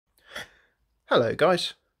Hello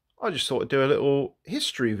guys, I just thought I'd do a little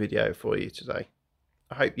history video for you today.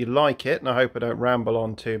 I hope you like it and I hope I don't ramble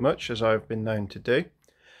on too much as I've been known to do.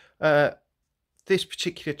 This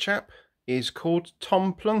particular chap is called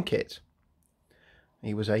Tom Plunkett.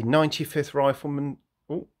 He was a 95th rifleman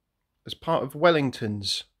as part of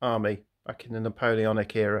Wellington's army back in the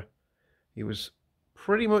Napoleonic era. He was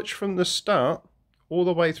pretty much from the start all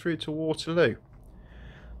the way through to Waterloo.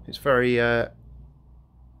 It's very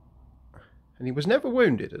and he was never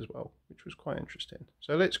wounded as well, which was quite interesting.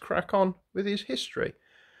 So let's crack on with his history.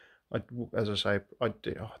 As I say,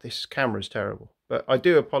 this camera's terrible, but I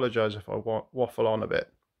do apologise if I waffle on a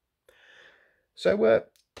bit. So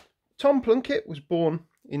Tom Plunkett was born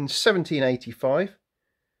in 1785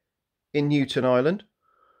 in Newton Island.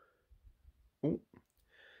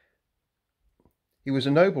 He was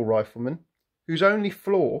a noble rifleman whose only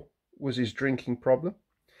flaw was his drinking problem.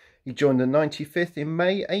 He joined the 95th in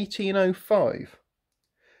May 1805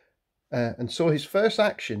 and saw his first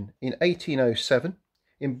action in 1807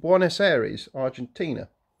 in Buenos Aires, Argentina,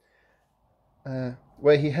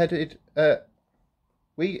 where he headed... I've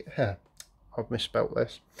misspelt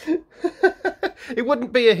this. It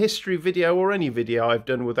wouldn't be a history video or any video I've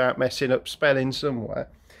done without messing up spelling somewhere.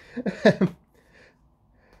 Him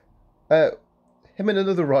and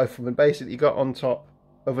another rifleman basically got on top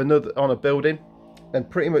of on a building and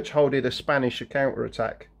pretty much holded a Spanish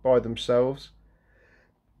counterattack by themselves.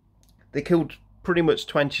 They killed pretty much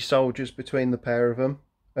 20 soldiers between the pair of them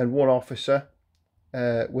and one officer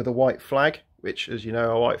with a white flag, which, as you know,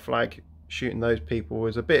 a white flag shooting those people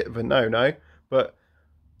was a bit of a no-no. But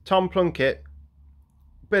Tom Plunkett,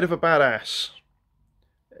 bit of a badass,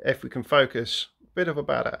 if we can focus, bit of a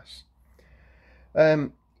badass.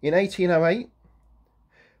 In 1808,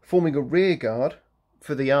 forming a rear guard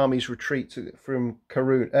for the army's retreat from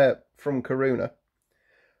Corunna,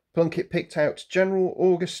 Plunkett picked out General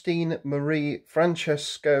Augustine Marie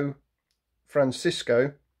Francisco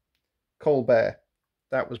Colbert,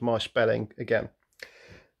 that was my spelling again,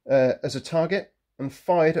 as a target, and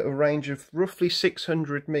fired at a range of roughly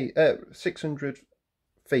 600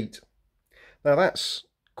 feet. Now that's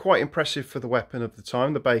quite impressive for the weapon of the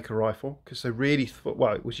time, the Baker rifle, because they really thought,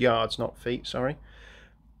 well, it was yards, not feet, sorry.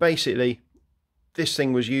 Basically, this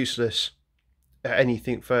thing was useless at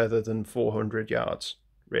anything further than 400 yards,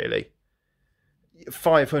 really.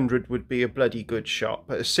 500 would be a bloody good shot,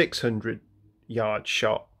 but a 600-yard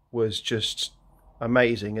shot was just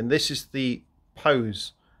amazing. And this is the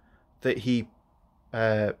pose that he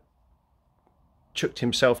chucked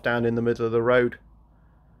himself down in the middle of the road,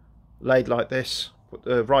 laid like this, put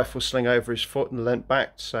the rifle sling over his foot and leant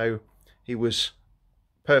back, so he was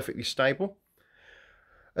perfectly stable.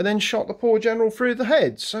 And then shot the poor general through the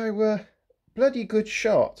head. So, bloody good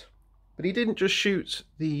shot. But he didn't just shoot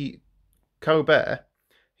the Colbert,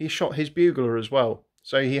 he shot his bugler as well.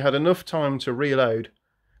 So he had enough time to reload,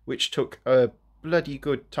 which took a bloody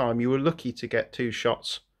good time. You were lucky to get 2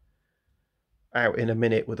 shots out in a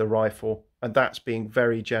minute with a rifle, and that's being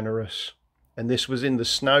very generous. And this was in the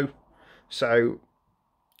snow, so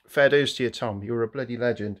fair dues to you, Tom. You're a bloody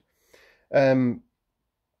legend.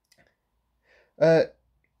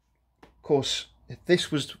 Of course,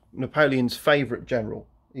 this was Napoleon's favourite general.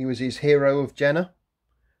 He was his hero of Jena.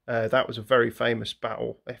 That was a very famous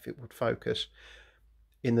battle, if it would focus,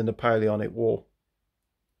 in the Napoleonic War.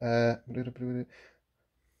 Yeah,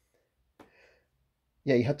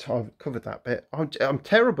 you had to have covered that bit. I'm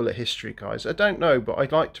terrible at history, guys. I don't know, but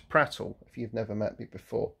I'd like to prattle if you've never met me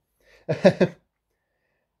before.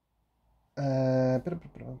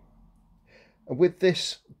 With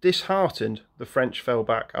this disheartened, the French fell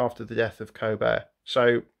back after the death of Colbert.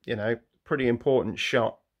 So, you know, pretty important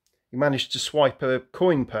shot. He managed to swipe a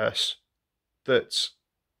coin purse that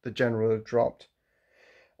the general had dropped.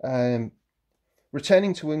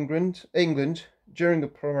 Returning to England during a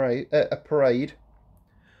parade,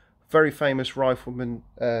 very famous rifleman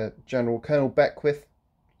General Colonel Beckwith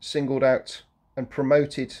singled out and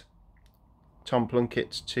promoted Tom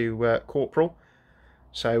Plunkett to corporal.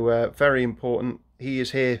 So very important. He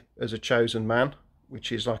is here as a chosen man,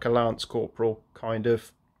 which is like a lance corporal kind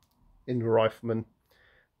of in the rifleman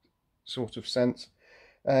sort of sense.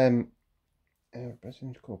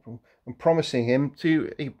 Corporal, and promising him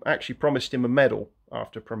he actually promised him a medal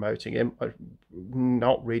after promoting him. I'm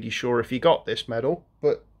not really sure if he got this medal,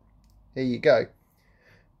 but here you go.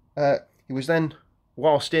 He was then,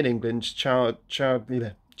 whilst in England,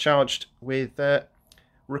 charged with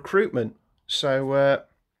recruitment. So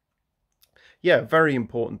yeah, very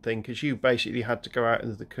important thing, because you basically had to go out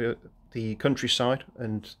into the countryside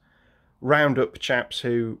and round up chaps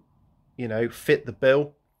who, you know, fit the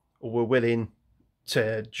bill or were willing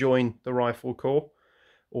to join the Rifle Corps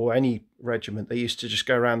or any regiment. They used to just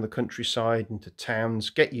go around the countryside into towns,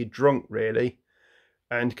 get you drunk really,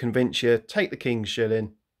 and convince you, take the King's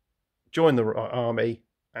shilling, join the army,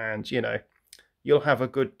 and, you know, you'll have a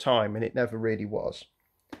good time. And it never really was.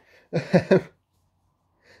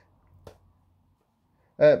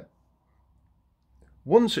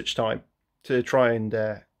 One such time to try and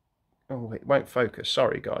oh, it won't focus,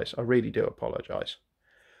 sorry guys, I really do apologise.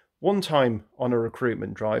 One time on a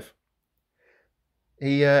recruitment drive,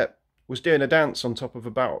 he was doing a dance on top of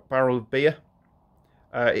a barrel of beer.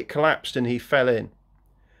 It collapsed and he fell in.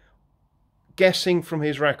 Guessing from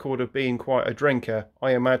his record of being quite a drinker,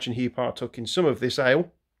 I imagine he partook in some of this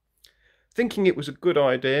ale. Thinking it was a good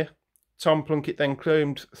idea, Tom Plunkett then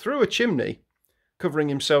climbed through a chimney, covering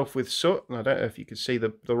himself with soot. And I don't know if you can see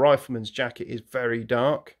the rifleman's jacket is very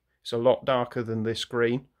dark. It's a lot darker than this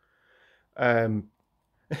green. Then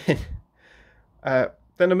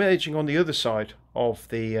emerging on the other side of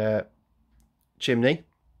the chimney,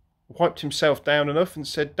 wiped himself down enough and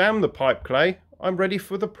said, "Damn the pipe clay, I'm ready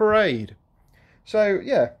for the parade." So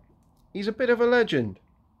yeah, he's a bit of a legend.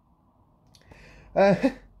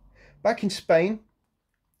 Back in Spain,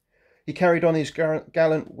 he carried on his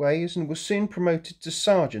gallant ways and was soon promoted to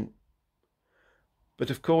sergeant. But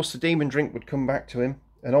of course the demon drink would come back to him,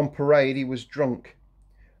 and on parade he was drunk.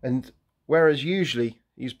 And whereas usually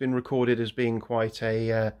he's been recorded as being quite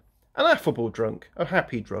an affable drunk, a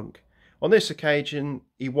happy drunk, on this occasion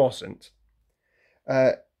he wasn't.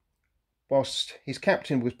 Whilst his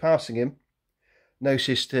captain was passing him,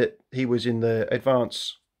 noticed that he was in the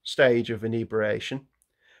advanced stage of inebriation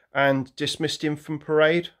and dismissed him from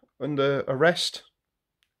parade under arrest,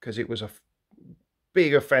 because it was a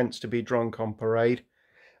big offence to be drunk on parade.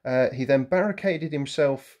 He then barricaded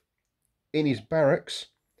himself in his barracks,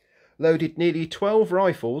 loaded nearly 12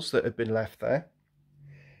 rifles that had been left there,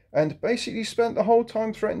 and basically spent the whole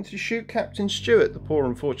time threatening to shoot Captain Stewart, the poor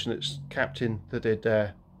unfortunate captain that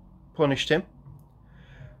had punished him.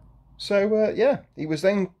 So yeah, he was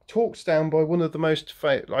then talked down by one of the most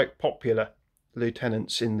popular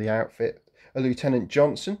lieutenants in the outfit, a Lieutenant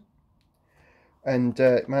Johnson, and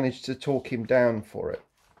managed to talk him down for it.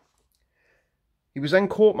 He was then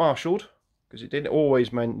court-martialed, because it didn't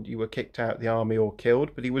always mean you were kicked out of the army or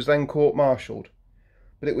killed, but he was then court-martialed.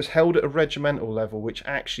 But it was held at a regimental level, which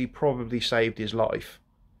actually probably saved his life,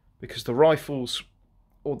 because the rifles,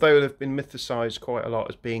 although they've been mythicised quite a lot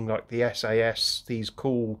as being like the SAS, these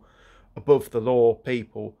cool, above-the-law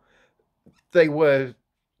people, they were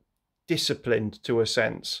disciplined to a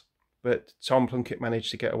sense. But Tom Plunkett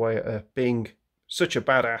managed to get away at being such a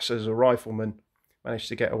badass as a rifleman, managed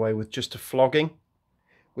to get away with just a flogging,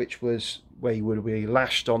 which was where he would be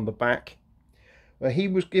lashed on the back. Where he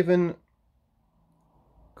was given,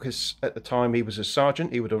 because at the time he was a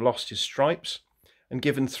sergeant, he would have lost his stripes, and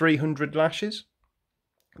given 300 lashes.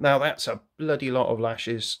 Now that's a bloody lot of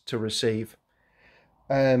lashes to receive.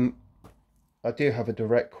 I do have a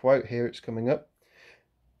direct quote here, it's coming up.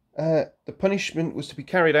 The punishment was to be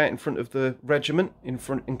carried out in front of the regiment,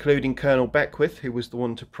 including Colonel Beckwith, who was the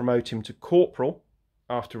one to promote him to corporal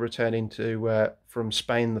after returning from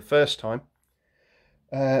Spain the first time.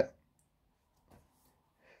 And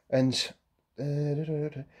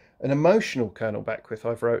an emotional Colonel Beckwith,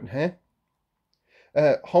 I've written here,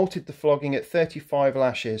 halted the flogging at 35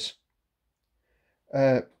 lashes.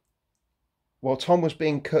 While Tom was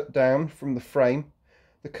being cut down from the frame,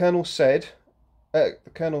 the Colonel said,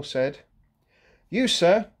 "You,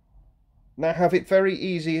 sir, now have it very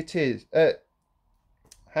easy it is,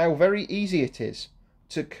 how very easy it is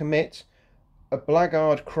to commit a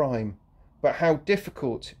blackguard crime, but how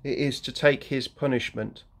difficult it is to take his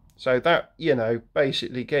punishment." So that, you know,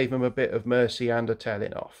 basically gave him a bit of mercy and a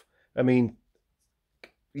telling off. I mean,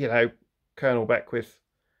 you know, Colonel Beckwith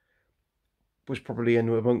was probably in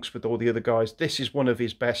amongst with all the other guys. This is one of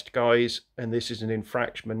his best guys, and this is an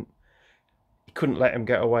infraction. He couldn't let him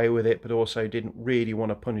get away with it, but also didn't really want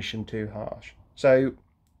to punish him too harsh. So,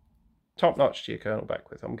 top notch to you, Colonel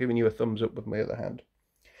Beckwith. I'm giving you a thumbs up with my other hand.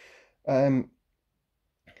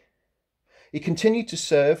 He continued to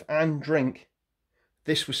serve and drink.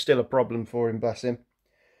 This was still a problem for him, bless him.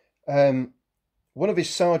 One of his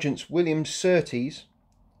sergeants, William Surtees,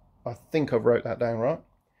 I think I've wrote that down right,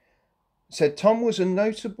 said Tom was a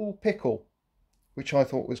notable pickle, which I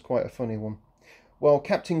thought was quite a funny one. While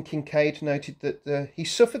Captain Kincaid noted that he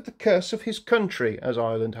suffered the curse of his country, as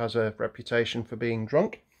Ireland has a reputation for being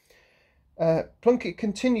drunk. Plunkett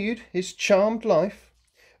continued his charmed life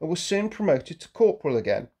and was soon promoted to corporal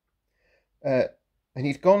again. And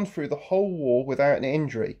he'd gone through the whole war without an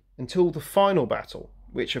injury until the final battle,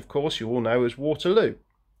 which of course you all know as Waterloo.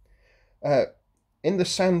 In the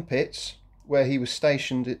sandpits where he was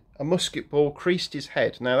stationed, a musket ball creased his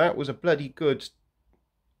head. Now that was a bloody good...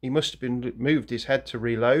 He must have been moved his head to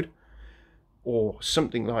reload, or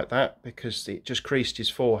something like that, because it just creased his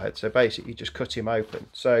forehead. So basically just cut him open.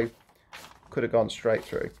 So could have gone straight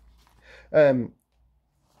through.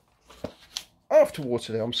 After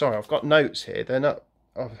Waterloo, I'm sorry, I've got notes here. They're not,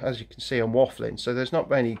 as you can see, I'm waffling, so there's not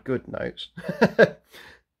many good notes.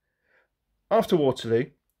 After Waterloo,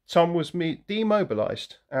 Tom was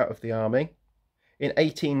demobilised out of the army in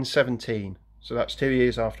 1817, so that's 2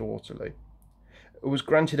 years after Waterloo. It was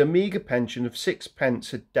granted a meagre pension of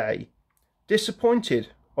 6p a day. Disappointed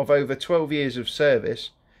of over 12 years of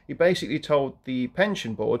service, he basically told the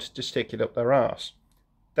pension board to stick it up their arse.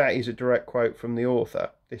 That is a direct quote from the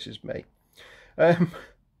author. This is me. But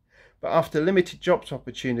after limited jobs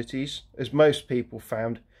opportunities, as most people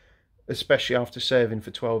found, especially after serving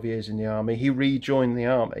for 12 years in the army, he rejoined the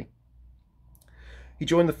army. He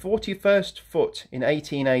joined the 41st Foot in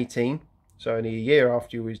 1818, so only a year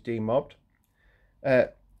after he was demobbed,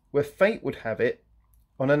 where fate would have it,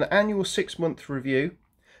 on an annual 6-month review,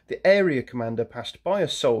 the area commander passed by a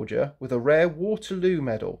soldier with a rare Waterloo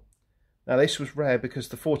medal. Now this was rare because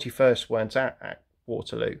the 41st weren't at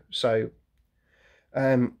Waterloo, so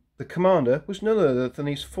the commander was none other than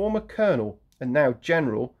his former colonel and now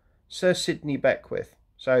general, Sir Sidney Beckwith.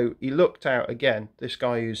 So he looked out again. This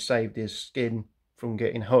guy who's saved his skin from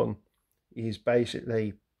getting hung, he's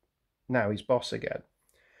basically now his boss again.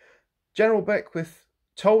 General Beckwith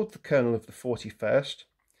told the colonel of the 41st,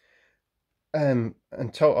 I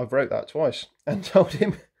wrote that twice, and told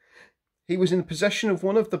him he was in possession of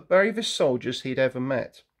one of the bravest soldiers he'd ever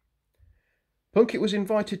met. Plunkett was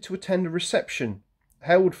invited to attend a reception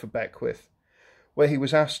held for Beckwith, where he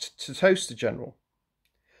was asked to toast the general.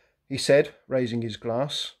 He said, raising his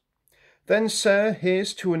glass, "Then, sir,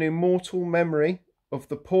 here's to an immortal memory of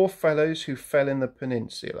the poor fellows who fell in the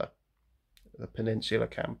Peninsula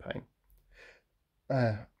campaign."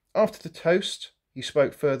 After the toast, he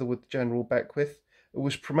spoke further with General Beckwith, who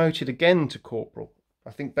was promoted again to corporal.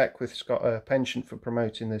 I think Beckwith's got a penchant for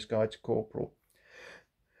promoting this guy to corporal.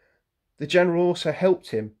 The general also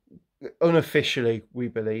helped him, unofficially we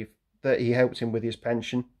believe, that he helped him with his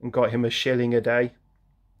pension and got him £1 a day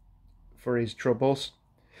for his troubles.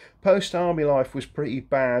 Post-army life was pretty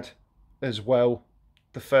bad as well,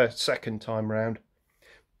 the second time round.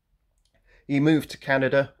 He moved to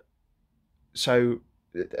Canada, so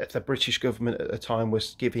the British government at the time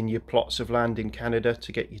was giving you plots of land in Canada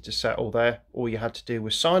to get you to settle there. All you had to do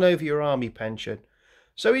was sign over your army pension.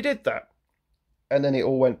 So he did that. And then it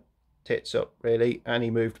all went tits up, really, and he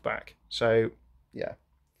moved back. So, yeah.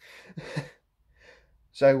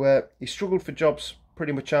 So he struggled for jobs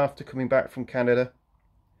pretty much after coming back from Canada.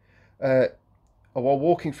 While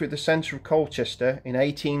walking through the centre of Colchester in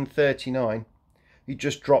 1839, he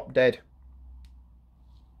just dropped dead.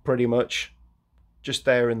 Pretty much. Just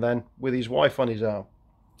there and then, with his wife on his arm.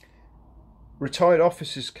 Retired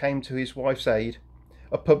officers came to his wife's aid.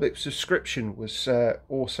 A public subscription was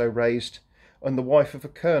also raised, and the wife of a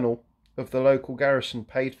colonel of the local garrison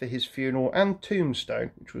paid for his funeral and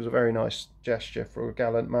tombstone, which was a very nice gesture for a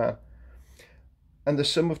gallant man. And the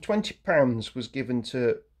sum of £20 was given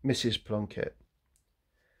to Mrs. Plunkett.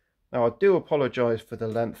 Now, I do apologise for the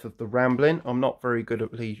length of the rambling. I'm not very good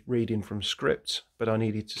at reading from scripts, but I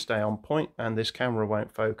needed to stay on point, and this camera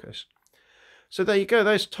won't focus. So there you go.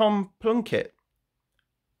 There's Tom Plunkett.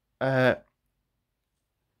 If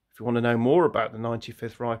you want to know more about the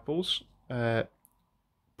 95th Rifles,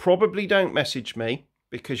 probably don't message me,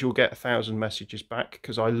 because you'll get 1,000 messages back,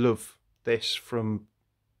 because I love this from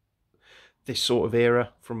this sort of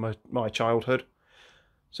era from my childhood.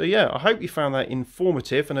 So yeah, I hope you found that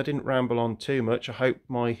informative and I didn't ramble on too much. I hope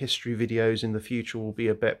my history videos in the future will be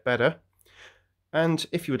a bit better. And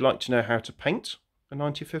if you would like to know how to paint a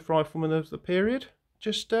 95th Rifleman of the period,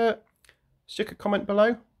 just stick a comment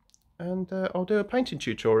below and I'll do a painting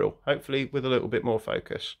tutorial, hopefully with a little bit more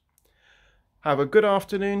focus. Have a good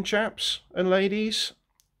afternoon, chaps and ladies,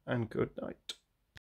 and good night.